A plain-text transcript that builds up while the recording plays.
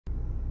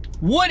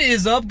What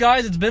is up,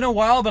 guys? It's been a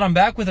while, but I'm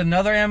back with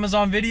another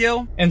Amazon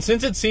video. And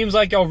since it seems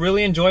like y'all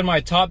really enjoyed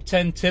my top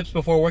 10 tips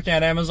before working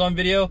at Amazon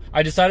video,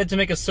 I decided to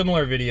make a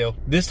similar video.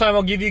 This time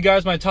I'll give you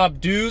guys my top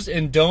do's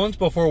and don'ts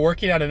before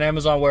working at an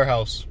Amazon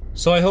warehouse.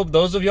 So I hope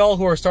those of y'all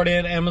who are starting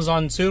at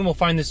Amazon soon will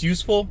find this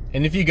useful.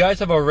 And if you guys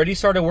have already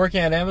started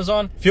working at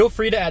Amazon, feel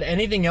free to add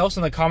anything else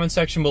in the comment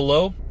section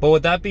below. But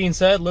with that being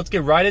said, let's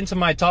get right into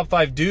my top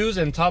 5 do's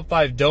and top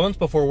 5 don'ts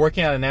before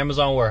working at an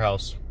Amazon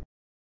warehouse.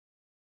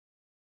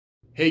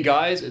 Hey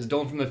guys, it's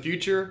Dylan from the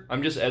future.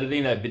 I'm just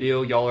editing that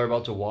video y'all are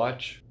about to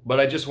watch, but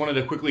I just wanted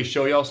to quickly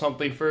show y'all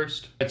something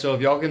first. So if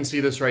y'all can see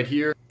this right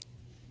here,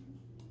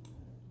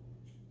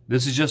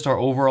 this is just our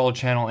overall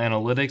channel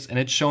analytics, and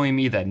it's showing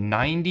me that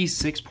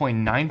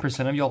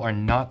 96.9% of y'all are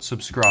not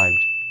subscribed,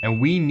 and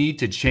we need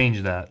to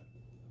change that.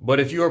 But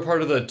if you are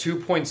part of the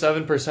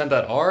 2.7%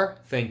 that are,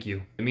 thank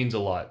you. It means a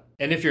lot.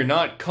 And if you're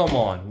not, come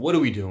on, what are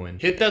we doing?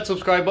 Hit that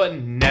subscribe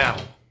button now.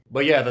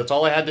 But yeah, that's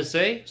all I had to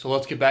say, so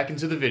let's get back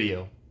into the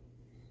video.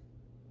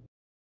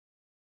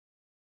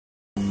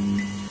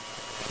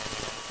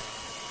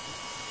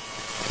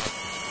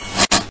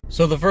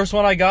 So the first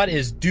one I got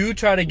is do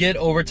try to get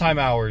overtime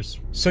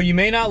hours. So you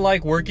may not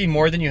like working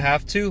more than you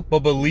have to, but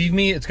believe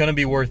me, it's gonna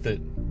be worth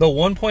it. The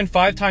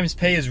 1.5 times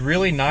pay is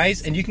really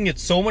nice, and you can get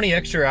so many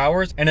extra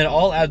hours, and it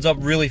all adds up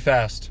really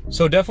fast.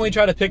 So definitely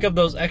try to pick up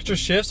those extra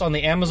shifts on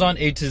the Amazon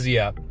A to Z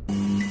app.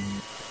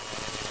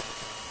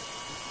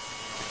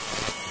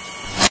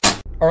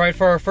 Alright,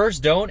 for our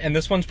first don't, and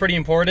this one's pretty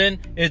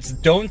important, it's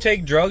don't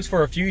take drugs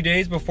for a few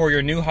days before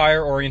your new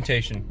hire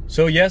orientation.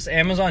 So yes,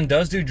 Amazon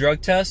does do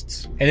drug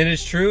tests, and it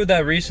is true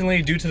that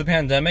recently, due to the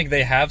pandemic,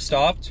 they have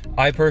stopped.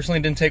 I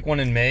personally didn't take one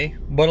in May,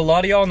 but a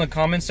lot of y'all in the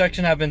comment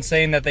section have been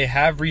saying that they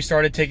have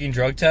restarted taking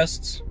drug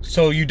tests,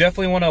 so you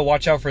definitely want to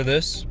watch out for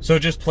this. So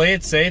just play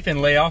it safe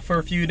and lay off for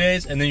a few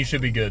days, and then you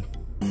should be good.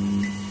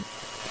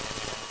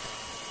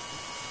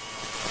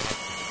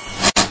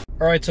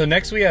 Alright, so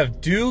next we have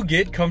do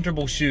get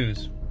comfortable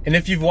shoes. And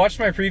if you've watched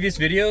my previous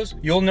videos,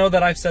 you'll know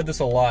that I've said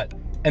this a lot.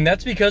 And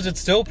that's because it's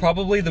still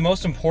probably the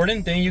most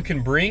important thing you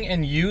can bring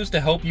and use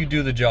to help you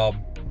do the job.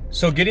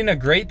 So getting a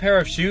great pair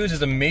of shoes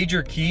is a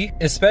major key,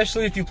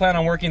 especially if you plan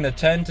on working the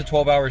 10 to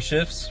 12 hour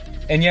shifts.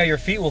 And yeah, your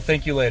feet will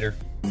thank you later.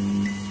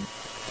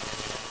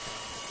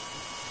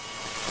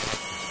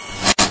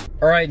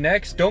 Alright,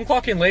 next, don't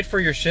clock in late for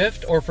your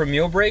shift or for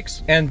meal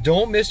breaks, and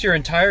don't miss your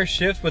entire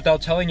shift without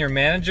telling your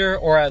manager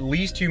or at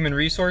least human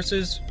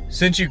resources,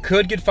 since you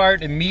could get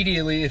fired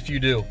immediately if you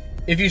do.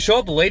 If you show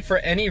up late for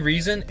any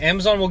reason,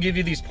 Amazon will give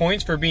you these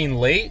points for being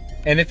late,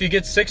 and if you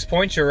get 6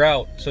 points, you're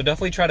out, so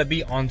definitely try to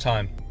be on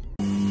time.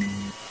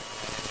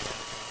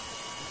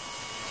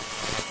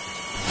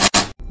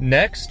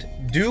 Next,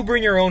 do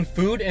bring your own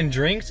food and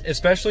drinks,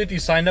 especially if you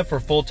signed up for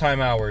full-time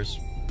hours.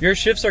 Your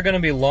shifts are going to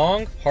be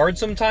long, hard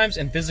sometimes,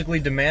 and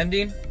physically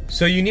demanding,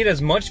 so you need as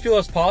much fuel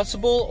as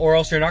possible or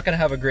else you're not going to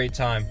have a great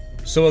time.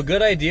 So a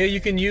good idea you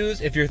can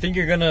use if you think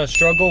you're going to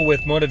struggle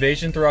with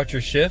motivation throughout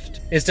your shift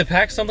is to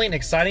pack something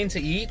exciting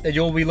to eat that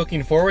you'll be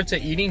looking forward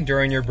to eating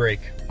during your break.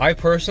 I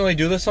personally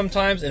do this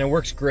sometimes and it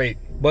works great.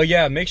 But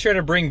yeah, make sure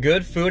to bring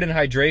good food and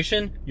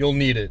hydration, you'll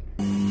need it.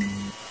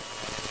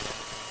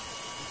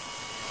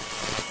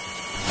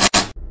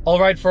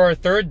 Alright, for our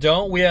third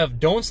don't, we have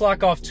don't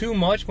slack off too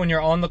much when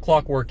you're on the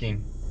clock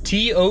working.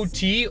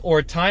 TOT,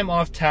 or time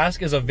off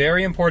task, is a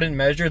very important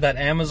measure that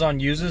Amazon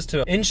uses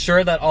to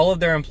ensure that all of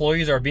their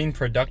employees are being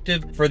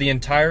productive for the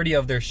entirety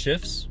of their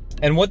shifts.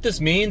 And what this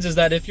means is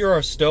that if you're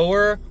a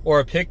stower or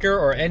a picker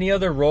or any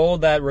other role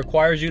that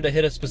requires you to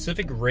hit a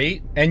specific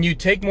rate, and you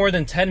take more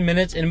than 10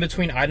 minutes in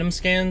between item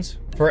scans,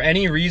 for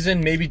any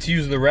reason, maybe to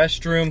use the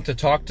restroom, to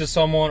talk to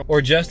someone, or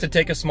just to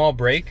take a small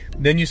break,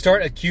 then you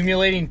start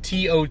accumulating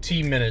TOT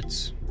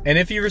minutes. And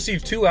if you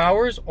receive 2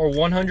 hours or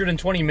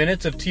 120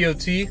 minutes of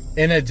TOT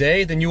in a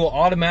day, then you will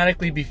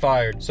automatically be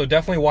fired. So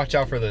definitely watch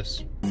out for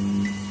this.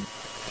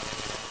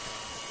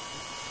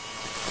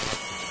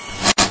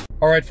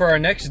 Alright, for our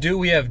next do,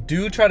 we have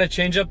do try to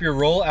change up your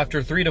role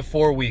after 3 to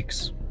 4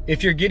 weeks.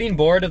 If you're getting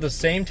bored of the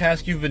same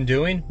task you've been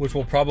doing, which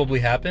will probably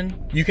happen,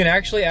 you can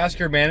actually ask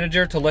your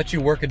manager to let you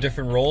work a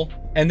different role.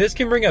 And this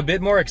can bring a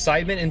bit more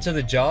excitement into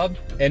the job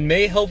and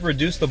may help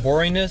reduce the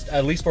boringness,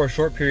 at least for a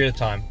short period of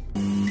time.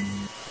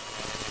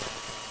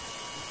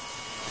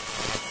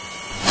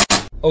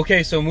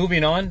 Okay, so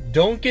moving on,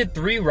 don't get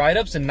 3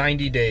 write-ups in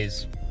 90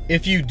 days.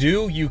 If you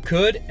do, you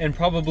could and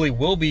probably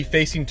will be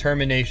facing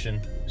termination.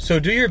 So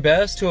do your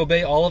best to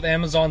obey all of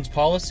Amazon's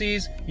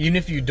policies, even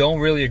if you don't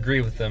really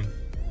agree with them.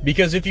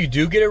 Because if you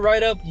do get a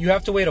write-up, you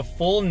have to wait a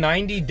full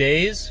 90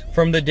 days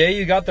from the day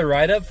you got the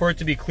write-up for it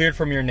to be cleared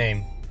from your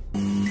name.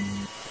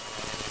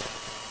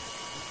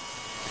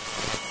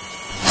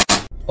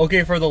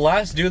 Okay, for the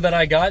last do that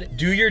I got,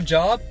 do your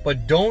job,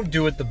 but don't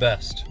do it the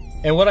best.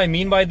 And what I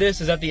mean by this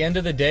is at the end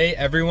of the day,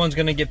 everyone's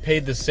gonna get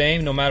paid the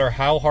same no matter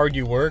how hard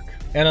you work.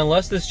 And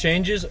unless this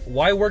changes,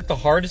 why work the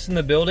hardest in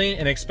the building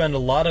and expend a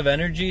lot of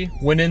energy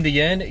when in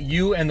the end,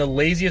 you and the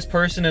laziest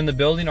person in the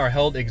building are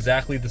held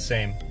exactly the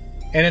same?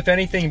 And if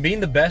anything, being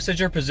the best at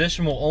your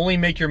position will only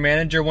make your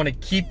manager want to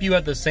keep you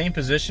at the same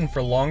position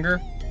for longer,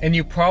 and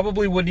you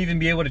probably wouldn't even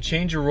be able to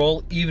change your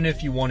role even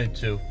if you wanted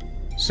to.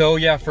 So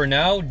yeah, for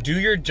now, do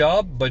your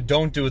job, but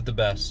don't do it the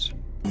best.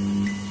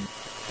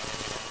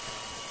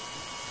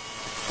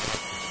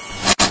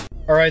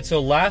 Alright,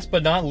 so last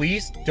but not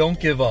least, don't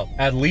give up.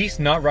 At least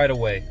not right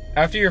away.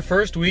 After your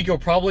first week, you'll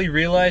probably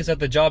realize that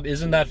the job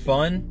isn't that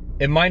fun.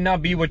 It might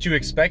not be what you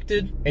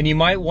expected, and you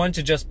might want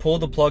to just pull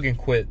the plug and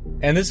quit.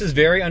 And this is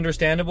very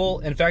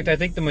understandable. In fact, I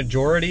think the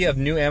majority of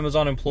new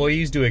Amazon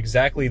employees do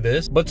exactly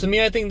this. But to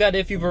me, I think that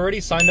if you've already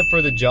signed up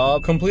for the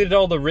job, completed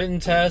all the written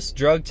tests,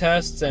 drug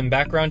tests, and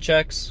background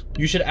checks,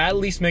 you should at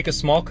least make a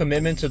small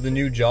commitment to the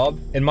new job.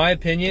 In my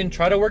opinion,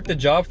 try to work the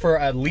job for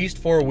at least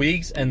 4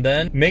 weeks and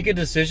then make a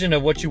decision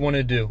of what you want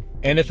to do.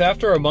 And if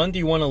after a month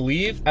you want to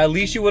leave, at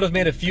least you would have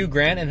made a few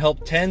grand and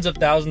helped tens of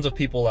thousands of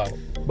people out.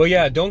 But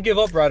yeah, don't give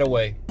up right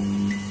away.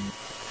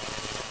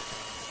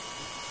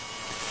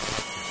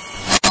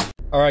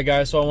 Alright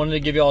guys, so I wanted to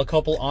give y'all a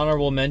couple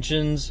honorable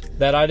mentions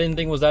that I didn't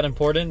think was that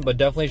important, but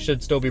definitely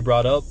should still be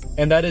brought up.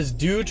 And that is,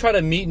 do try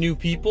to meet new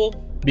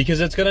people,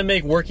 because it's going to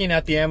make working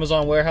at the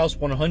Amazon warehouse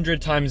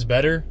 100 times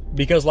better.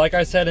 Because like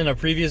I said in a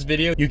previous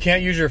video, you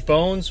can't use your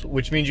phones,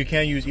 which means you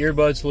can't use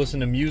earbuds to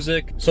listen to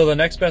music. So the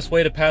next best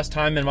way to pass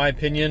time, in my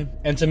opinion,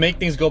 and to make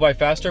things go by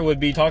faster, would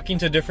be talking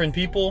to different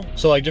people.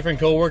 So like different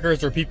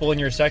coworkers or people in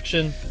your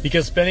section,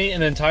 because spending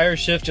an entire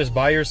shift just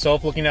by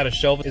yourself looking at a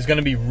shelf is going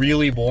to be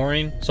really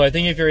boring. So I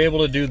think if you're able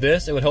to do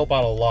this, it would help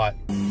out a lot.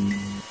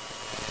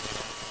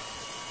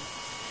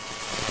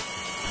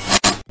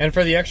 And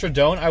for the extra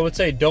don't, I would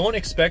say don't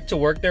expect to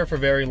work there for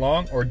very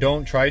long, or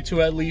don't try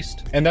to at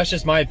least. And that's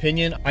just my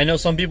opinion. I know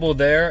some people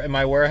there in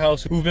my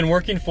warehouse who've been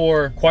working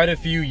for quite a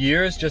few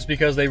years just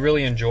because they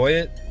really enjoy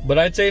it. But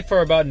I'd say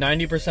for about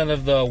 90%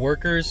 of the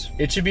workers,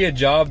 it should be a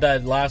job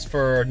that lasts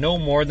for no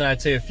more than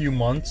I'd say a few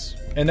months.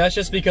 And that's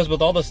just because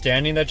with all the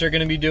standing that you're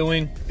going to be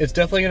doing, it's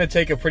definitely going to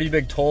take a pretty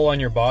big toll on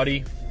your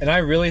body. And I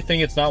really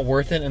think it's not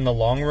worth it in the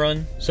long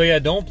run. So yeah,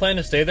 don't plan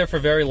to stay there for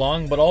very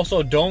long, but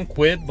also don't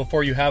quit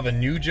before you have a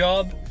new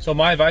job. So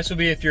my advice would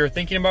be, if you're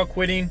thinking about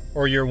quitting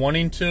or you're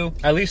wanting to,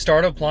 at least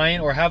start applying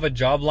or have a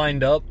job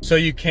lined up so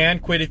you can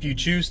quit if you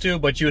choose to,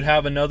 but you would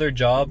have another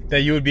job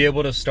that you would be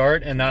able to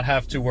start and not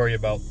have to worry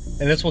about.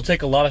 And this will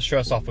take a lot of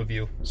stress off of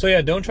you. So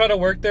yeah, don't try to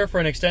work there for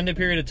an extended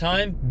period of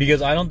time,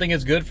 because I don't think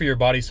it's good for your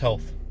body's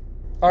health.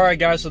 Alright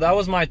guys, so that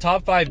was my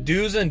top 5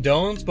 do's and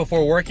don'ts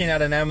before working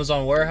at an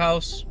Amazon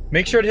warehouse.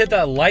 Make sure to hit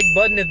that like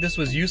button if this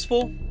was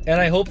useful, and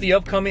I hope the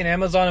upcoming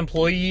Amazon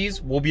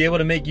employees will be able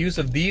to make use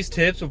of these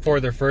tips before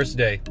their first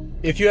day.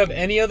 If you have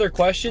any other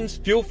questions,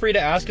 feel free to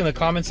ask in the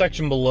comment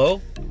section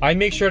below. I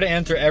make sure to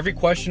answer every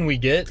question we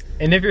get.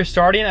 And if you're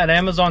starting at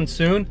Amazon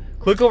soon,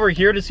 click over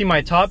here to see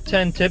my top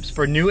 10 tips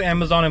for new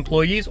Amazon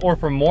employees, or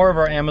for more of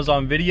our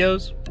Amazon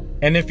videos.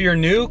 And if you're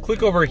new,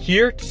 click over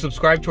here to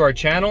subscribe to our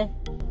channel.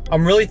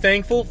 I'm really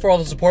thankful for all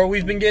the support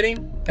we've been getting,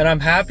 and I'm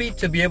happy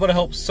to be able to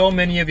help so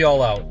many of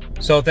y'all out.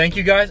 So thank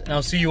you guys, and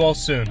I'll see you all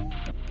soon.